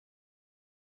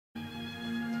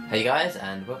Hey guys,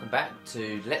 and welcome back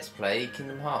to Let's Play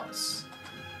Kingdom Hearts.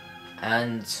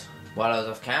 And while I was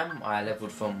off cam, I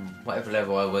leveled from whatever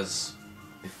level I was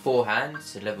beforehand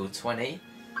to level 20.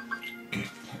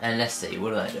 And let's see,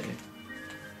 what did I do?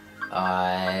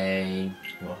 I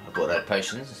bought those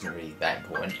potions, it's not really that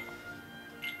important.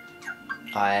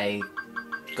 I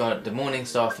got the Morning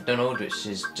Star for Donald, which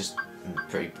is just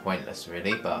pretty pointless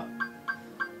really, but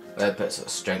put sort of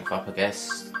strength up, I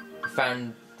guess.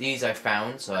 These I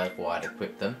found, so I thought I'd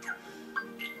equip them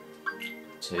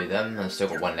to them. I've still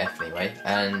got one left anyway.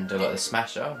 And I got the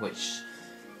Smasher, which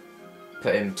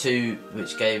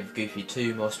gave Goofy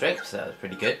 2 more strength, so that was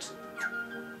pretty good.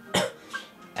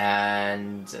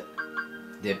 And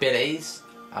the abilities,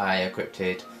 I equipped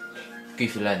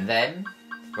Goofy learned them,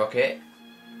 Rocket,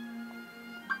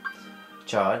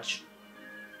 Charge,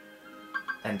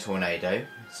 and Tornado,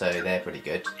 so they're pretty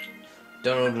good.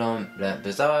 Donald learnt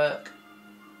Berserk,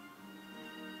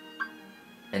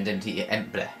 and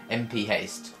MP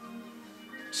Haste.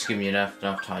 Just give me enough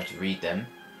time to read them.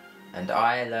 And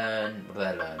I learn,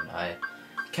 what did I learn?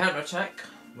 Counterattack,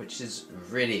 which is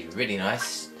really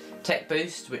nice. Tech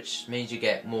Boost, which means you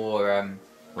get more,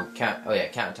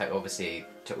 Counterattack obviously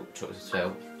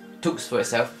talks for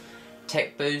itself.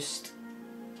 Tech Boost,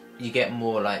 you get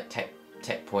more like tech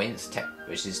points,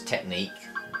 which is technique.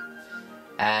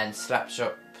 And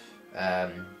Slapshot,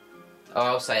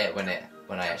 I'll say it when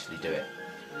I actually do it.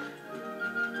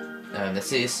 Let's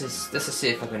see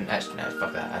if I can actually, no,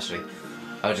 fuck that, actually.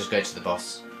 I'll just go to the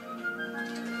boss.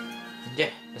 Yeah,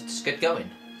 let's just get going.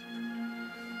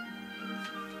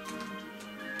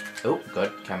 Oh,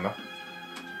 God, camera.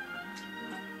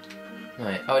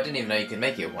 Right. Oh, I didn't even know you could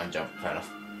make it with one jump, fair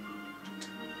enough.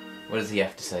 What does he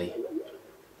have to say?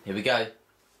 Here we go.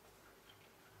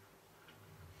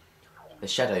 The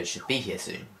shadows should be here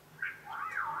soon.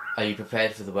 Are you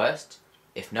prepared for the worst?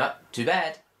 If not, too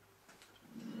bad.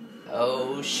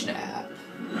 Oh snap.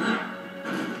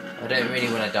 I don't really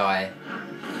want to die.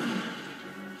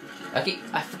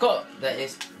 I forgot that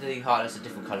the highlights are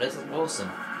different colours. That's awesome.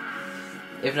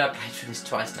 Even though I played through this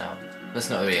twice now. That's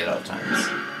not really a lot of times.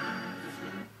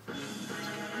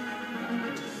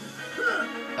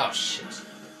 Oh shit.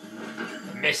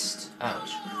 I missed.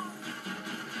 Ouch.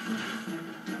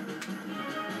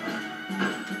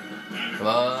 Come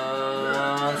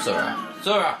on, Sora.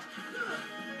 Sora!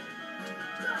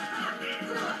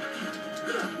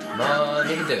 Come on,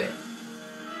 you can do it.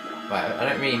 Right, I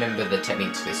don't really remember the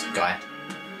technique to this guy.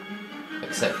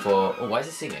 Except for... Oh, why is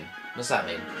he singing? What's that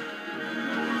mean?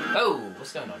 Oh,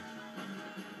 what's going on?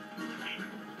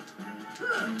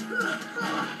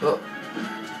 Oh.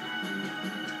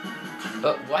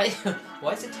 Oh,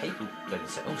 why is the table going to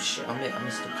say... Oh shit, I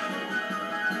missed it.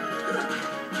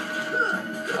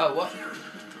 Oh, what?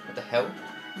 What the hell?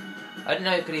 I didn't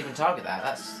know you could even target that.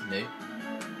 That's new.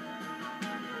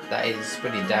 That is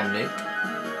pretty damn new.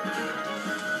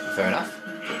 Fair enough.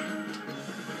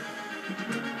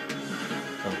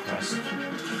 Oh Christ.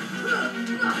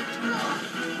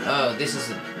 Oh, this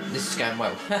is going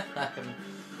well. I haven't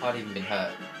hardly even been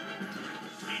hurt.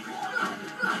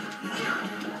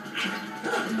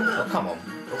 Oh come on.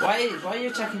 Why are you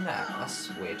attacking that? That's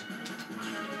weird.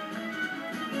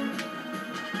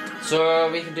 So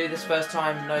we can do this first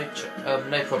time, no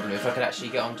problem. If I could actually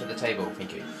get onto the table,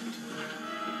 thank you.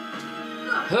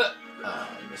 Huh. Oh,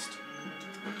 I missed.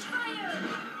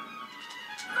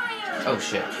 Oh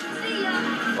shit!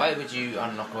 Why would you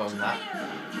unlock on that?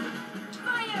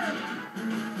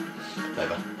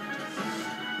 Over.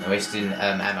 I'm wasting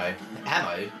ammo.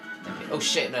 Ammo? Oh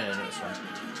shit! No, this one.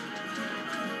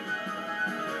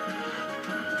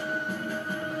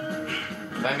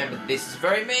 If I remember, this is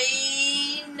very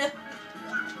mean.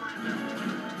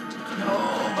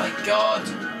 Oh my god!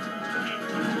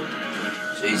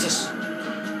 Jesus!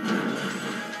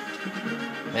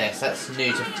 Yes, that's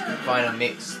new to Final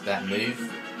Mix, that move.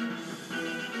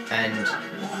 And...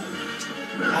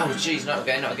 Oh jeez, not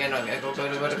again. Go.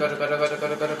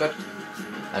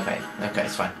 Okay,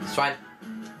 it's fine. It's fine.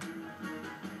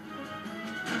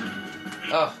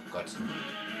 Oh, God.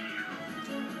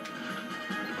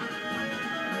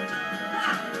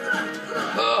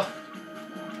 Oh!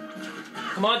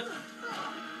 Come on!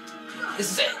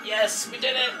 This is it! Yes, we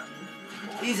did it!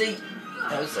 Easy!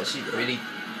 That was actually really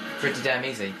pretty damn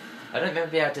easy. I don't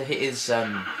remember being able to hit his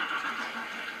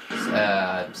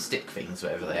stick things,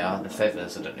 whatever they are. The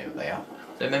feathers, I don't know what they are.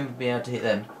 Don't remember being able to hit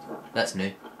them. That's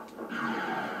new.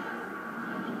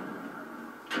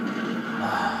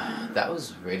 That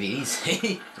was really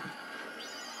easy.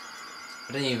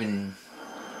 I didn't even...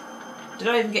 Did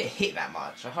I even get hit that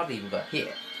much? I hardly even got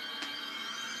hit.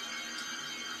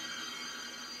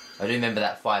 I do remember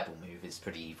that fireball move. It's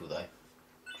pretty evil though.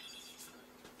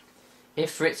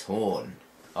 Ifrit's horn.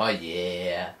 Oh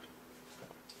yeah.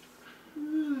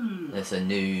 There's a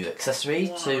new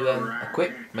accessory to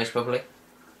equip, most probably.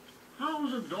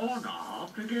 How's a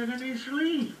doorknob to get any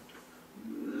sleep?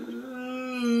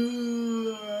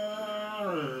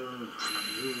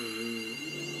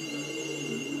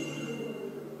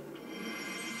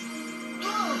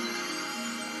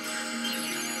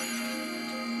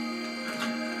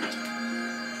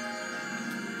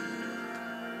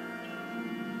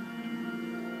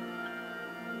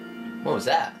 What was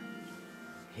that?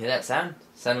 Hear that sound?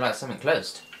 Sounded like something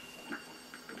closed.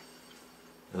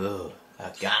 Ooh,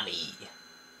 a gummy.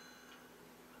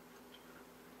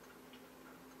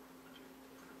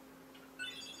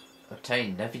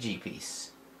 Obtain effigy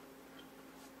piece.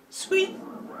 Sweet.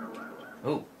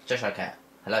 Ooh, Cheshire Cat.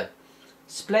 Hello.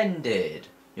 Splendid.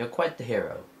 You're quite the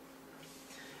hero.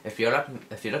 If you're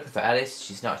looking for Alice,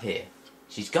 she's not here.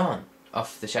 She's gone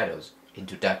off the shadows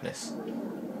into darkness.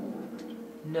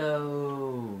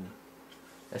 No.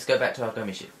 Let's go back to our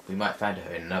gummy ship. We might find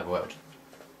her in another world.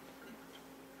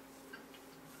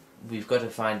 We've got to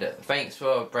find her. Thanks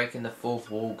for breaking the fourth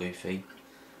wall, Goofy.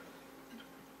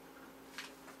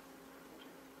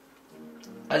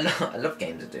 I love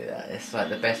games that do that. It's like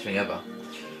the best thing ever.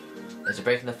 Is it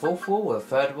breaking the fourth wall or the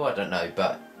third wall? I don't know,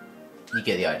 but you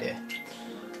get the idea.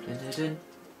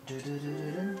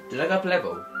 Did I go up a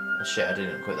level? Oh shit, I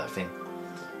didn't quit that thing.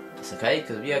 It's okay,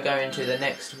 because we are going to the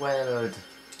next world.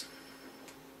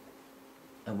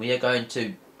 And we are going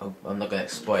to... Oh, I'm not going to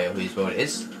spoil whose world it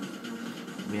is.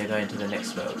 We are going to the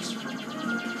next world.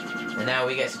 And now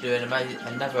we get to do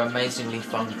another amazingly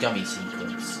fun gummy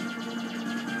sequence.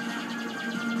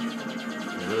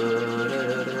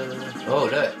 Oh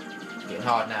look, it's getting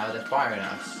hard now, they're firing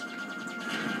at us.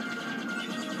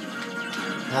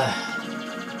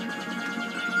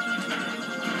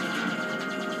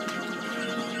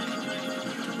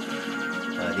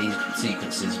 These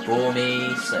sequences bore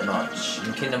me so much.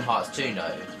 In Kingdom Hearts 2,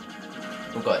 no.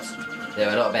 Oh god, they're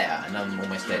a lot better and I'm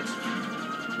almost dead.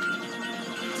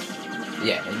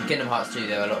 Yeah, in Kingdom Hearts 2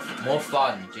 they're a lot more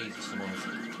fun. Jesus, I'm almost...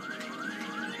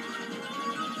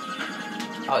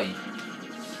 Oh,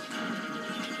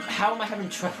 how am I having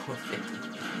trouble with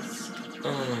this?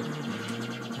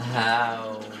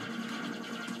 How?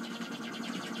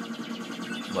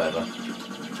 Whatever.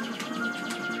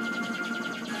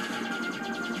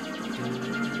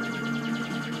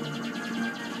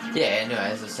 Yeah, anyway,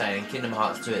 as I was saying, in Kingdom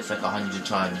Hearts 2 it's like 100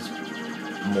 times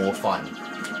more fun.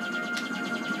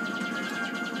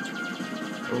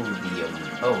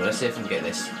 Oh, let's see if we can get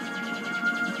this.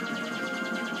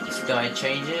 The sky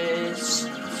changes.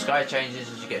 The sky changes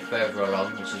as you get further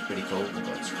along, which is pretty cool. Oh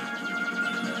god.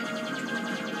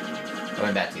 I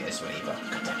went back to get this one either.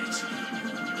 God damn it.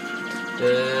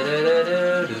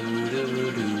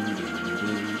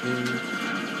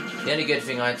 The only good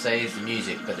thing I'd say is the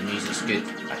music, but the music's good.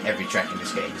 Like, every track in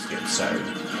this game is good, so...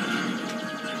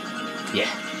 yeah.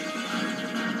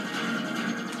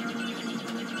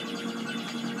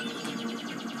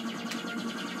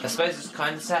 I suppose it's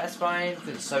kind of satisfying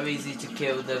because it's so easy to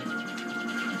kill the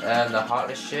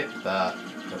Heartless ship, but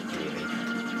not really.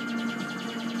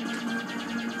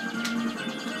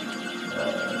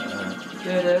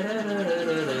 There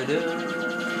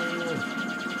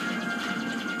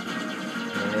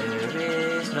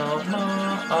is not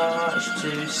much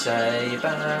to say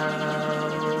about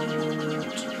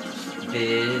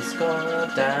this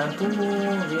goddamn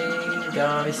boring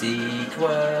gummy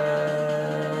sequence.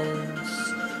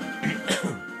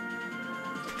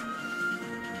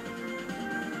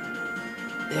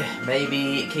 Yeah,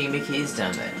 maybe King Mickey is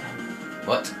down there.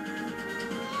 What?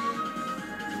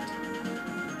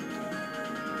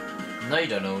 No,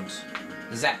 Donald.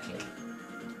 Exactly.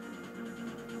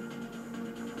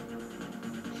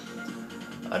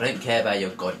 I don't care about your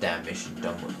goddamn mission,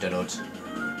 Donald.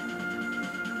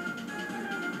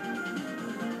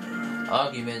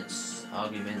 Arguments.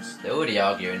 They're already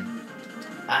arguing.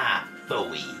 Ah,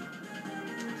 phooey.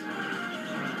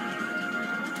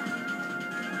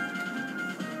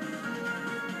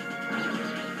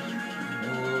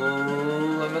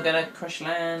 Ooh, when we're gonna crash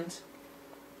land.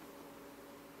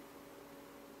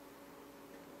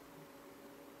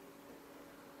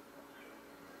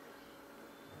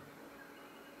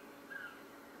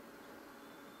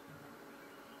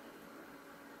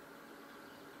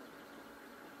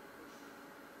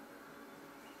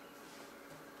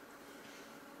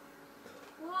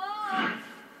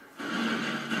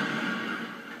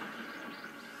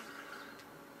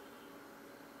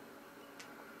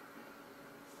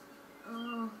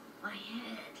 My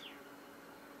head.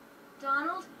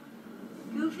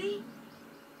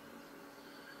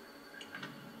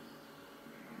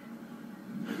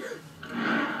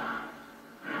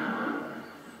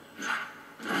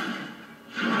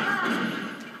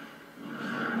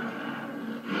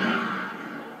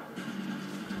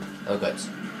 Oh god.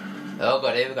 Oh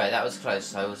god, here we go. That was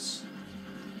close. I was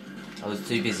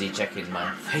too busy checking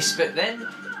my Facebook then.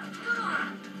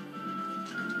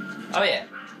 Oh yeah.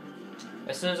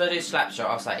 As soon as I do Slapshot,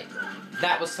 I'll say,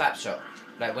 that was Slapshot.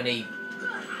 Like when he...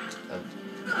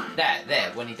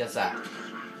 there, when he does that.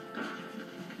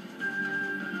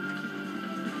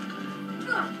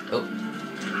 Oh.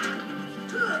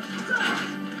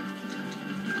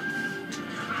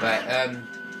 But,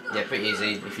 yeah, pretty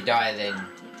easy. If you die, then...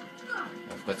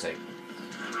 I've got to.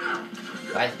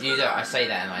 I say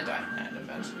that and I die. No, it doesn't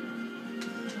matter.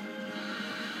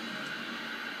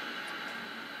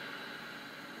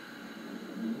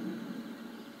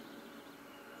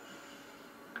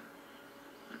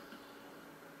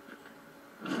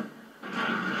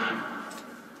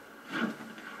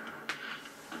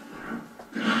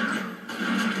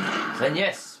 Then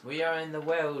yes, we are in the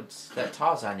world that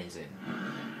Tarzan is in.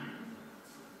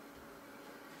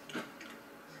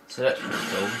 So that's pretty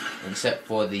cool, except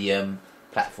for the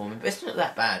platform. But it's not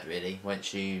that bad really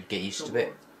once you get used to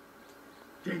it.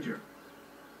 Danger.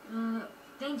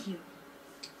 Thank you.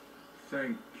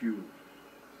 Thank you.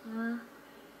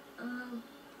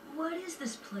 What is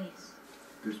this place?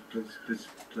 This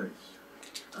place.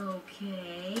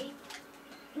 Okay.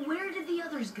 Where did the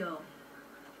others go?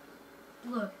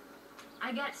 Look,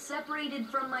 I got separated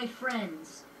from my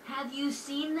friends. Have you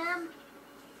seen them?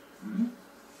 Hmm?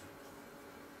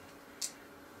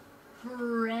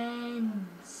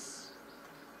 Friends.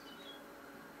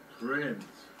 Friends.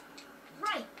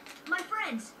 Right, my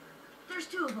friends. There's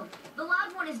two of them. The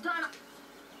loud one is done.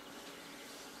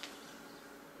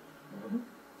 Huh?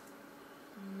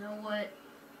 You know what?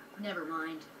 Never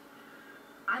mind.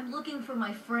 I'm looking for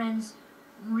my friends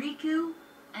Riku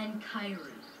and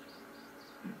Kairi.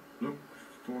 Look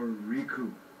for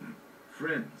Riku.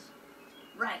 Friends.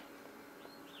 Right.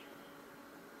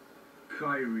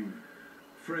 Kairi.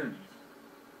 Friends.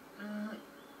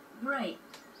 Right.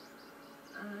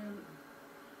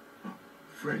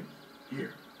 Friends.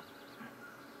 Here.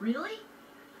 Really?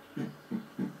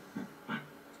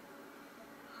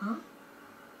 Huh?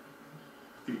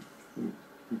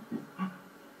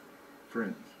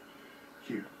 Friends.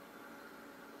 Here.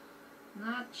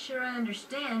 Not sure I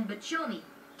understand, but show me.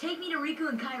 Take me to Riku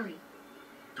and Kairi.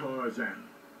 Tarzan.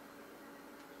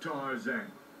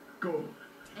 Tarzan. Go.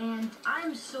 And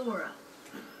I'm Sora.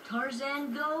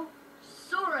 Tarzan go,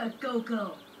 Sora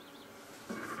go.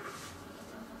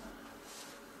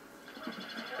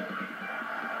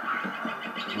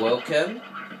 Welcome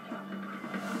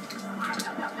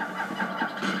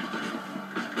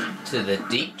to the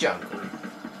deep jungle.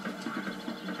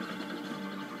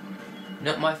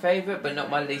 Not my favourite, but not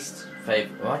my least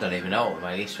favourite. Well, I don't even know what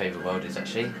my least favourite world is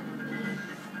actually.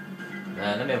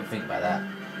 Let me have a think about that.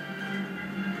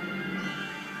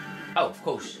 Oh, of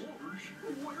course.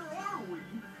 Where are we?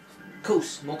 Of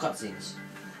course, more cutscenes.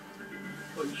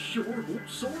 I sure hope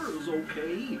Sora's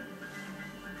okay.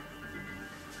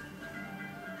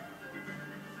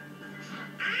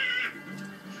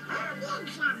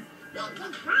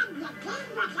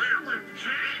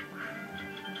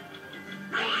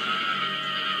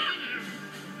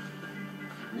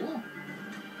 Whoa.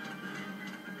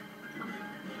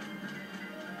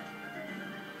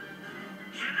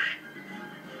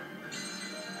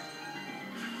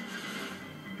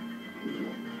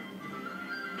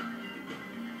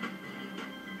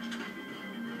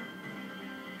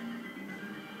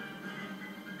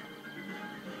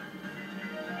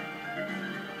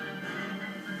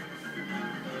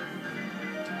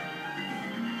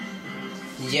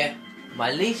 Yeah,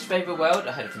 my least favourite world,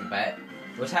 I had to think about it,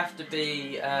 would have to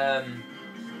be the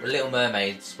Little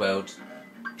Mermaid's world.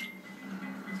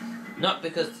 Not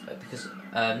because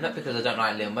I don't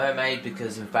like Little Mermaid,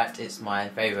 because in fact it's my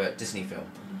favourite Disney film.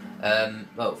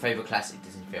 Well, favourite classic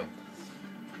Disney film.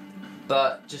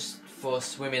 But just for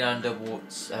swimming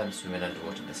underwater,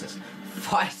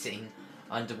 fighting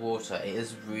underwater, it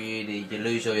is really, you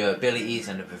lose all your abilities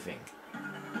and everything.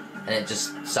 And it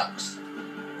just sucks.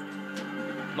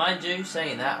 Mind you,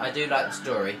 saying that, I do like the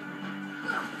story.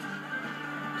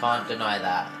 Can't deny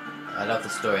that. I love the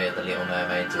story of the Little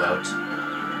Mermaid's world.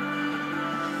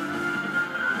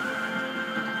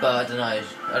 But I don't know, I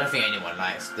don't think anyone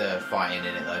likes the fighting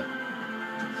in it though.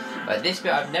 But this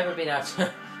bit, I've never been able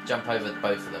to jump over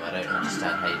both of them. I don't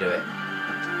understand how you do it.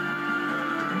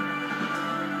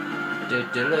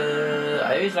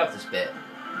 I always love this bit.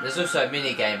 There's also a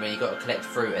mini game where you got to collect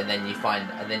fruit and then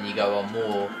you go on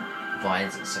more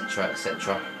vines, etc,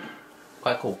 etc.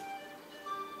 Quite cool.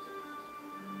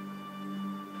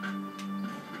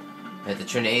 There's the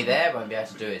Trinity there, won't be able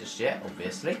to do it just yet,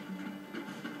 obviously.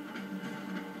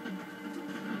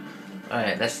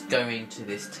 Alright, let's go into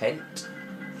this tent,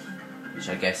 which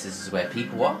I guess this is where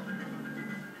people are.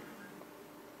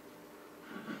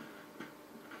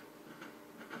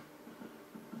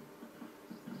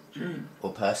 Jane,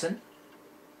 Or person.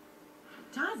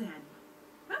 Tarzan.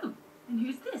 Oh, and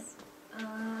who's this?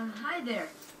 Hi there.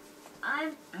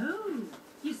 Oh,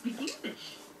 you speak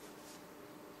English.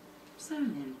 So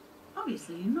then,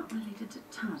 obviously you're not related to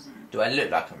Tarzan. Do I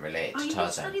look like I'm related Are to you going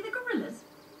to Tarzan? study the gorillas?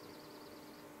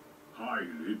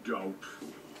 highly doubtful.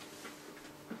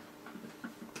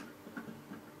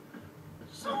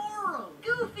 Zorro,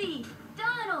 Goofy,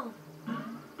 Donald.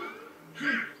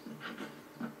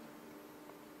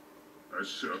 A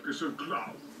circus of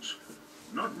clowns.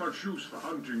 Not much use for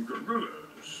hunting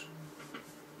gorillas.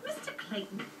 Mr.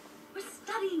 Clayton, we're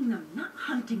studying them, not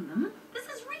hunting them. This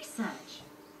is research.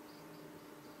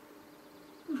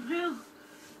 Well,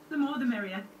 the more the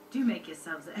merrier. Do make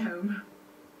yourselves at home.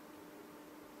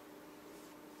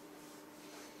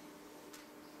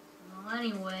 Well,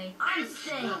 anyway, I'm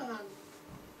staying.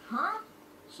 Huh?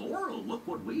 Zorro, look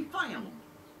what we found.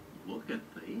 Look at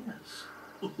this.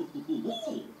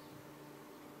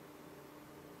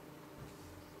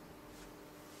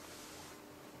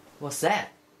 What's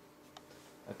that?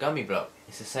 A gummy block.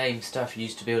 It's the same stuff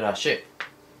used to build our ship.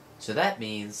 So that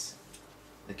means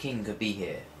the king could be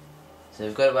here. So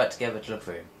we've got to work together to look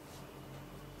for him.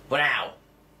 For now!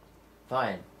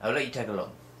 Fine, I'll let you tag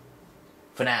along.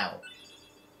 For now.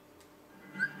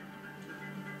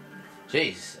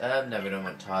 Jeez, no, we don't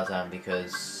want Tarzan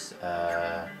because, what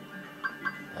am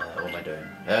I doing?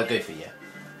 Goofy, yeah.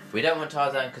 We don't want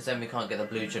Tarzan because then we can't get the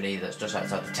blue tree that's just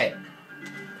outside the tent.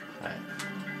 Right.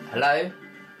 Hello?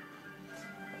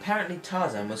 Apparently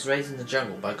Tarzan was raised in the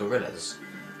jungle by gorillas.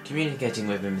 Communicating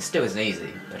with him still isn't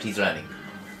easy, but he's learning.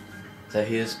 So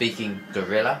he was speaking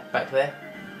gorilla back there?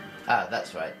 Ah,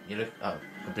 that's right. You look... Oh,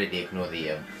 completely ignore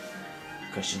the,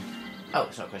 question. Oh,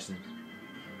 it's not a question.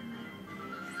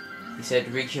 He said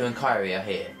Riku and Kairi are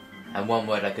here, and one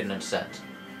word I couldn't understand.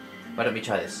 Why don't we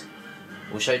try this?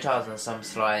 We'll show Tarzan some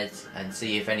slides and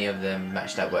see if any of them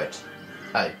match that word.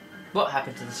 Oh, what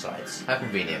happened to the slides? How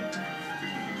convenient.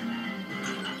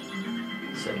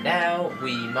 So now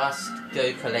we must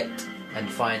go collect and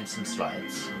find some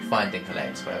slides. Find and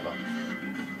collect, whatever.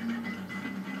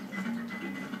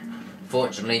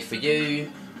 Fortunately for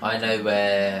you, I know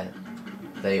where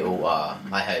they all are,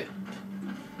 I hope.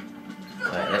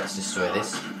 Right, let's destroy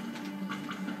this.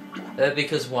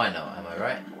 Because why not, am I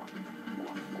right?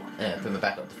 Yeah, put my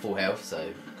back up to full health,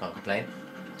 so can't complain.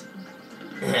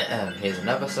 Here's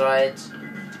another slide.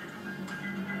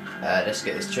 Let's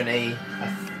get this Trinity.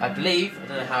 I believe, I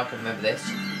don't know how I can remember this.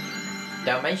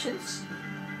 Dalmatians?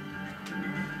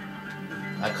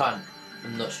 I'm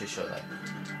not sure though.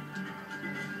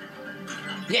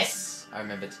 Yes! I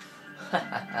remembered.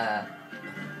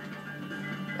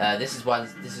 This is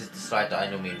the slide that I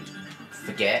normally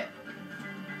forget.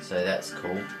 So that's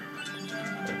cool.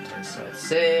 Okay, slide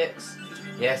 6.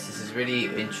 Yes, this is really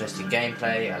interesting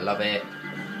gameplay. I love it.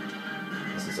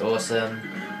 This is awesome.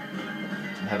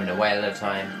 I'm having a whale of a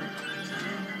time.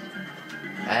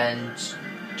 And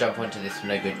jump onto this for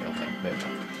no good. Okay, move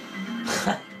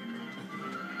on.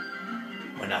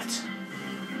 Or not.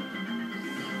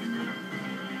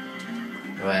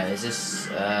 Right, is this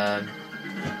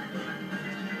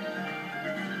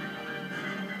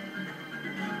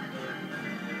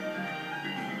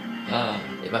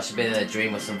it must have been a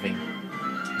dream or something.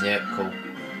 Yeah, cool.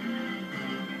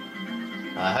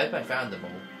 I hope I found them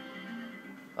all.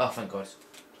 Oh, thank God.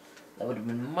 That would have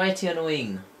been mighty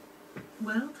annoying.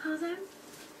 Well, Tarzan?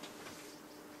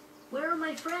 Where are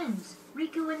my friends,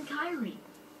 Riku and Kairi?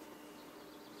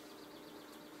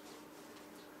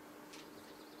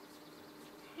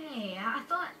 Hey, I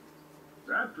thought...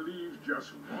 That leaves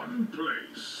just one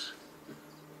place.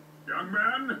 Young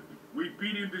man, we've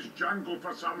been in this jungle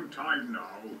for some time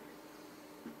now.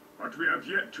 But we have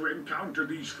yet to encounter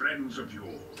these friends of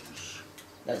yours.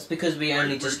 That's because we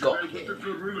only just got with here. the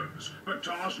gorillas, but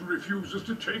Tarzan refuses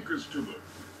to take us to them.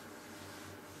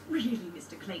 Really,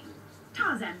 Mr. Clayton?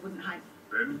 Tarzan wouldn't hide.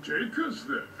 Then take us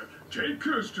there. Take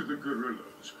us to the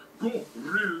gorillas.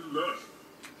 Gorillas.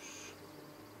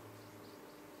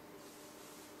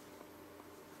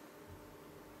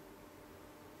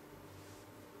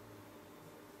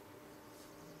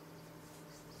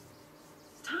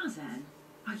 Tarzan,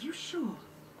 are you sure?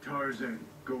 Tarzan,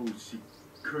 go see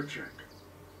Kerchak.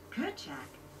 Kerchak?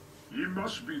 He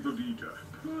must be the leader.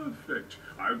 Perfect.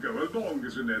 I'll go along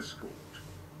as an escort.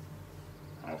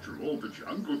 After all, the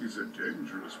jungle is a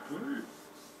dangerous place.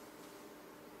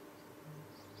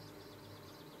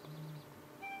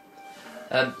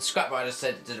 Scrap what I just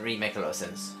said didn't really make a lot of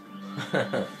sense.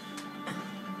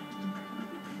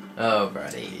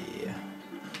 Alrighty.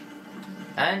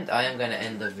 And I am going to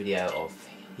end the video off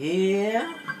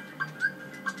here.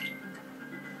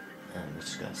 I'm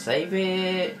just going to save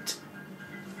it.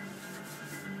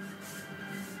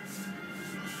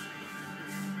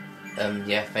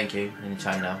 Yeah, thank you.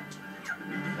 Anytime now.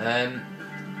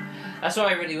 That's what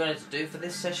I really wanted to do for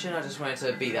this session. I just wanted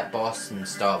to beat that boss and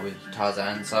start with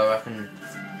Tarzan, so I can...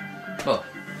 Well,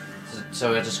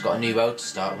 so I just got a new world to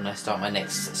start when I start my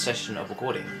next session of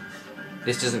recording.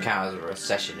 This doesn't count as a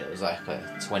session, it was like a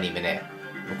 20-minute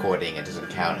recording, it doesn't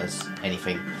count as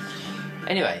anything.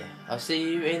 Anyway, I'll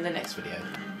see you in the next video.